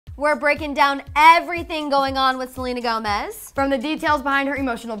We're breaking down everything going on with Selena Gomez. From the details behind her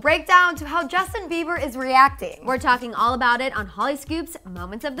emotional breakdown to how Justin Bieber is reacting. We're talking all about it on Hollyscoop's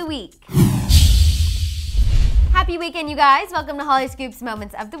Moments of the Week. Happy weekend, you guys. Welcome to Hollyscoop's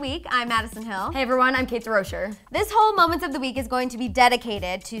Moments of the Week. I'm Madison Hill. Hey everyone, I'm Kate DeRocher. This whole Moments of the Week is going to be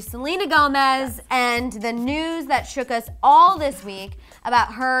dedicated to Selena Gomez and the news that shook us all this week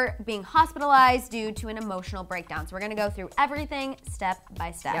about her being hospitalized due to an emotional breakdown. So we're gonna go through everything step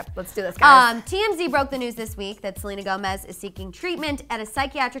by step. Yep, let's do this, guys. TMZ broke the news this week that Selena Gomez is seeking treatment at a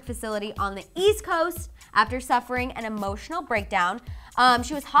psychiatric facility on the East Coast after suffering an emotional breakdown.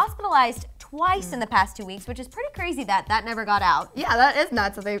 She was hospitalized twice in the past 2 weeks, which is pretty crazy that never got out. Yeah, that is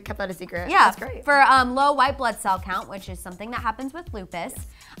nuts that they kept that a secret. Yeah, that's great. For low white blood cell count, which is something that happens with lupus.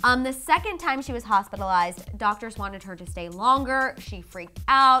 The second time she was hospitalized, doctors wanted her to stay longer. She freaked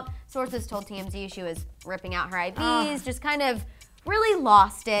out. Sources told TMZ she was ripping out her IVs, just kind of really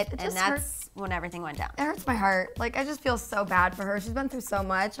lost it, and that's when everything went down. It hurts my heart. Like, I just feel so bad for her. She's been through so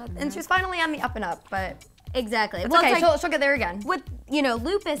much, and she's finally on the up and up, but exactly. It's okay, it's like, she'll get there again. With,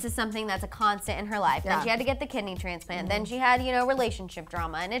 lupus is something that's a constant in her life. Then she had to get the kidney transplant. Then she had, relationship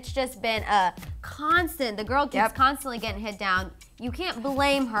drama. And it's just been a constant. The girl keeps constantly getting hit down. You can't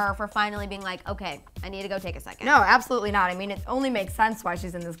blame her for finally being like, okay, I need to go take a second. No, absolutely not. I mean, it only makes sense why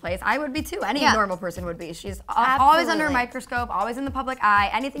she's in this place. I would be too. Any normal person would be. She's always under a microscope, always in the public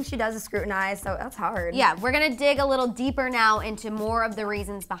eye. Anything she does is scrutinized, so that's hard. Yeah, we're gonna dig a little deeper now into more of the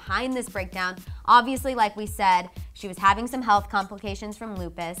reasons behind this breakdown. Obviously, like we said, she was having some health complications from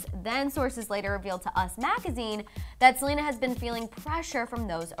lupus. Then sources later revealed to Us Magazine that Selena has been feeling pressure from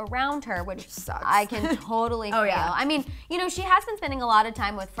those around her, which sucks. I can totally feel. Yeah. I mean, she has been spending a lot of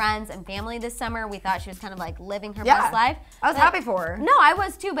time with friends and family this summer. We thought she was kind of like living her best life. I was happy for her. No, I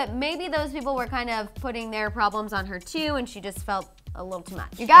was too, but maybe those people were kind of putting their problems on her too, and she just felt a little too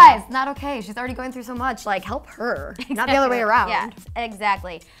much. You guys, not okay. She's already going through so much. Like, help her, not the other way around. Yeah,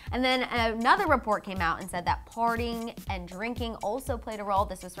 exactly. And then another report came out and said that partying and drinking also played a role.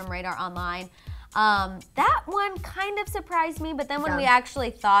 This was from Radar Online. That one kind of surprised me, but then when we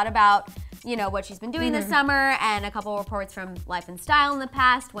actually thought about what she's been doing this summer, and a couple reports from Life and Style in the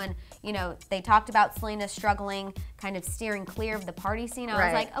past when, they talked about Selena struggling, kind of steering clear of the party scene. I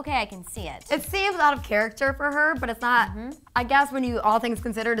was like, okay, I can see it. It seems out of character for her, but it's not, I guess when all things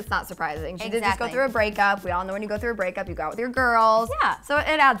considered, it's not surprising. She did just go through a breakup. We all know when you go through a breakup, you go out with your girls. Yeah. So it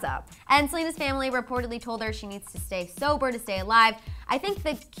adds up. And Selena's family reportedly told her she needs to stay sober to stay alive. I think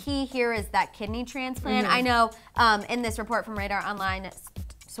the key here is that kidney transplant. I know in this report from Radar Online,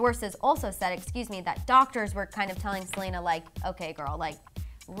 sources also said, that doctors were kind of telling Selena, like, okay, girl, like,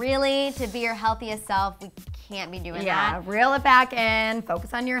 really, to be your healthiest self, we can't be doing that. Yeah, reel it back in,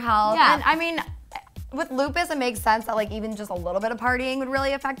 focus on your health. Yeah. And I mean, with lupus, it makes sense that like even just a little bit of partying would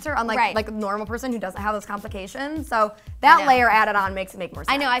really affect her, unlike like a normal person who doesn't have those complications. So that layer added on makes it make more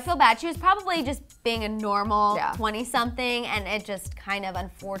sense. I know, I feel bad. She was probably just being a normal 20-something, and it just kind of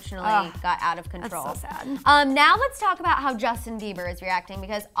unfortunately got out of control. That's so sad. Now let's talk about how Justin Bieber is reacting,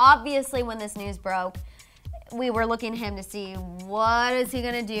 because obviously when this news broke, we were looking at him to see what is he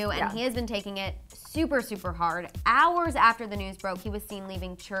gonna do, and he has been taking it super, super hard. Hours after the news broke, he was seen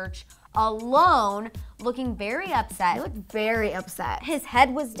leaving church alone, looking very upset. He looked very upset. His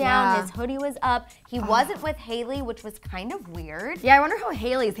head was down, his hoodie was up. He wasn't with Hailey, which was kind of weird. Yeah, I wonder how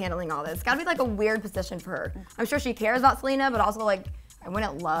Hailey's handling all this. It's gotta be like a weird position for her. I'm sure she cares about Selena, but also like, I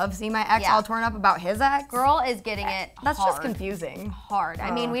wouldn't love seeing my ex all torn up about his ex. Girl is getting it That's hard. just confusing. Hard. I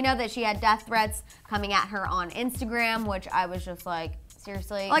mean, we know that she had death threats coming at her on Instagram, which I was just like,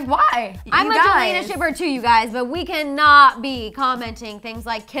 seriously? Like, why? I'm a Jelena shipper too, you guys, but we cannot be commenting things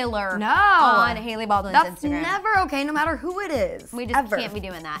like killer on Hailey Baldwin's Instagram. That's never okay, no matter who it is. We just can't be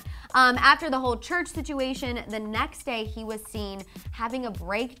doing that. After the whole church situation, the next day he was seen having a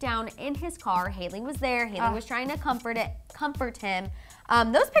breakdown in his car. Hailey was there. Hailey was trying to comfort him.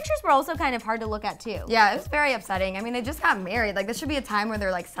 Those pictures were also kind of hard to look at too. Yeah, it was very upsetting. I mean, they just got married. Like, this should be a time where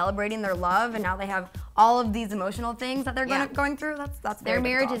they're like celebrating their love, and now they have all of these emotional things that they're going through. That's their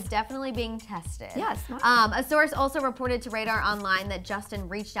marriage is definitely being tested. Yes. A source also reported to Radar Online that Justin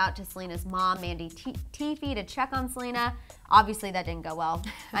reached out to Selena's mom, Mandy Teefy, to check on Selena. Obviously, that didn't go well.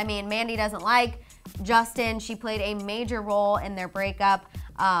 I mean, Mandy doesn't like Justin. She played a major role in their breakup.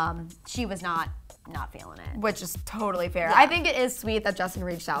 She was not feeling it. Which is totally fair. Yeah. I think it is sweet that Justin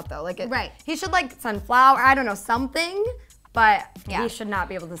reached out though. Like, he should like send flower, I don't know, something, but he should not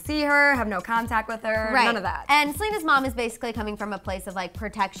be able to see her, have no contact with her, none of that. And Selena's mom is basically coming from a place of like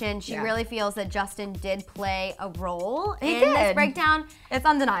protection. She really feels that Justin did play a role in this breakdown. It's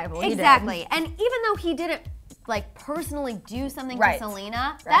undeniable. Exactly. And even though he didn't like personally do something to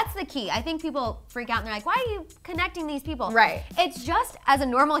Selena. That's the key. I think people freak out and they're like, why are you connecting these people? Right. It's just as a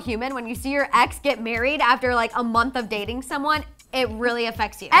normal human, when you see your ex get married after like a month of dating someone, it really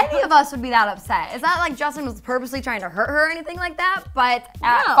affects you. Any of us would be that upset. It's not like Justin was purposely trying to hurt her or anything like that, but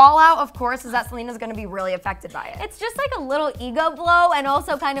fallout, of course, is that Selena's gonna be really affected by it. It's just like a little ego blow, and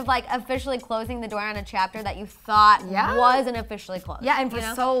also kind of like officially closing the door on a chapter that you thought wasn't officially closed. Yeah, and for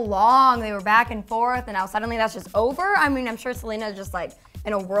so long, they were back and forth, and now suddenly that's just over. I mean, I'm sure Selena is just like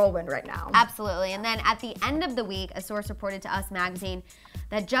in a whirlwind right now. Absolutely. And then at the end of the week, a source reported to Us Magazine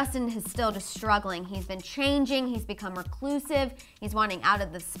that Justin is still just struggling. He's been changing, he's become reclusive, he's wanting out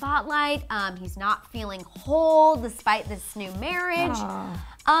of the spotlight, he's not feeling whole despite this new marriage.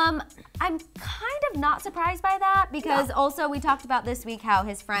 I'm kind of not surprised by that, because also we talked about this week how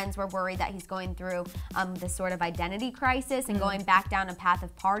his friends were worried that he's going through this sort of identity crisis and going back down a path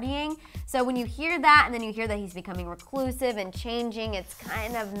of partying. So when you hear that and then you hear that he's becoming reclusive and changing, it's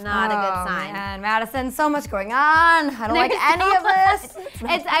kind of not a good sign. Man, Madison, so much going on. I don't like any of this.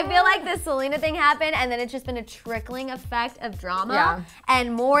 I feel like the Selena thing happened and then it's just been a trickling effect of drama,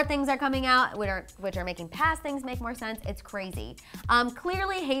 and more things are coming out which are making past things make more sense. It's crazy.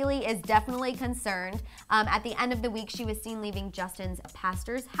 Clearly Hailey is definitely concerned. At the end of the week, she was seen leaving Justin's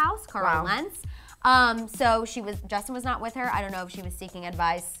pastor's house, Carl Lentz. So Justin was not with her. I don't know if she was seeking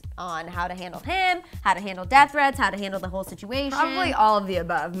advice on how to handle him, how to handle death threats, how to handle the whole situation. Probably all of the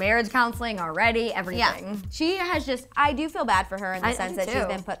above. Marriage counseling already, everything. Yeah. She has I do feel bad for her in the sense that she's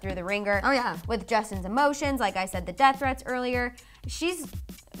been put through the ringer with Justin's emotions. Like I said, the death threats earlier. She's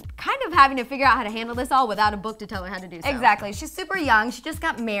kind of having to figure out how to handle this all without a book to tell her how to do so. Exactly. She's super young. She just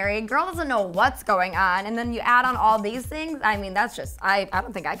got married. Girl doesn't know what's going on. And then you add on all these things. I mean, that's just, I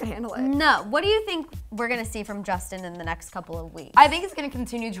don't think I could handle it. No. What do you think we're going to see from Justin in the next couple of weeks? I think he's going to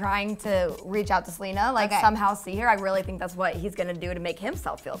continue trying to reach out to Selena, like somehow see her. I really think that's what he's going to do to make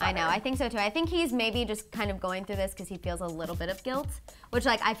himself feel better. I know. I think so too. I think he's maybe just kind of going through this because he feels a little bit of guilt, which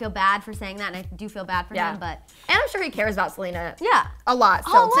like I feel bad for saying that, and I do feel bad for him, but. And I'm sure he cares about Selena a lot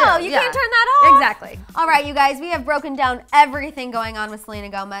still Hello, too. You can't turn that off. Exactly. All right, you guys, we have broken down everything going on with Selena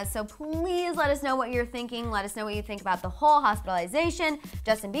Gomez, so please let us know what you're thinking. Let us know what you think about the whole hospitalization,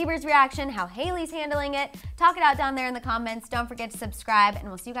 Justin Bieber's reaction, how Hailey's handling it. Talk it out down there in the comments. Don't forget to subscribe, and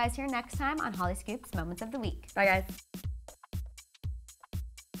we'll see you guys here next time on Hollyscoop's Moments of the Week. Bye, guys.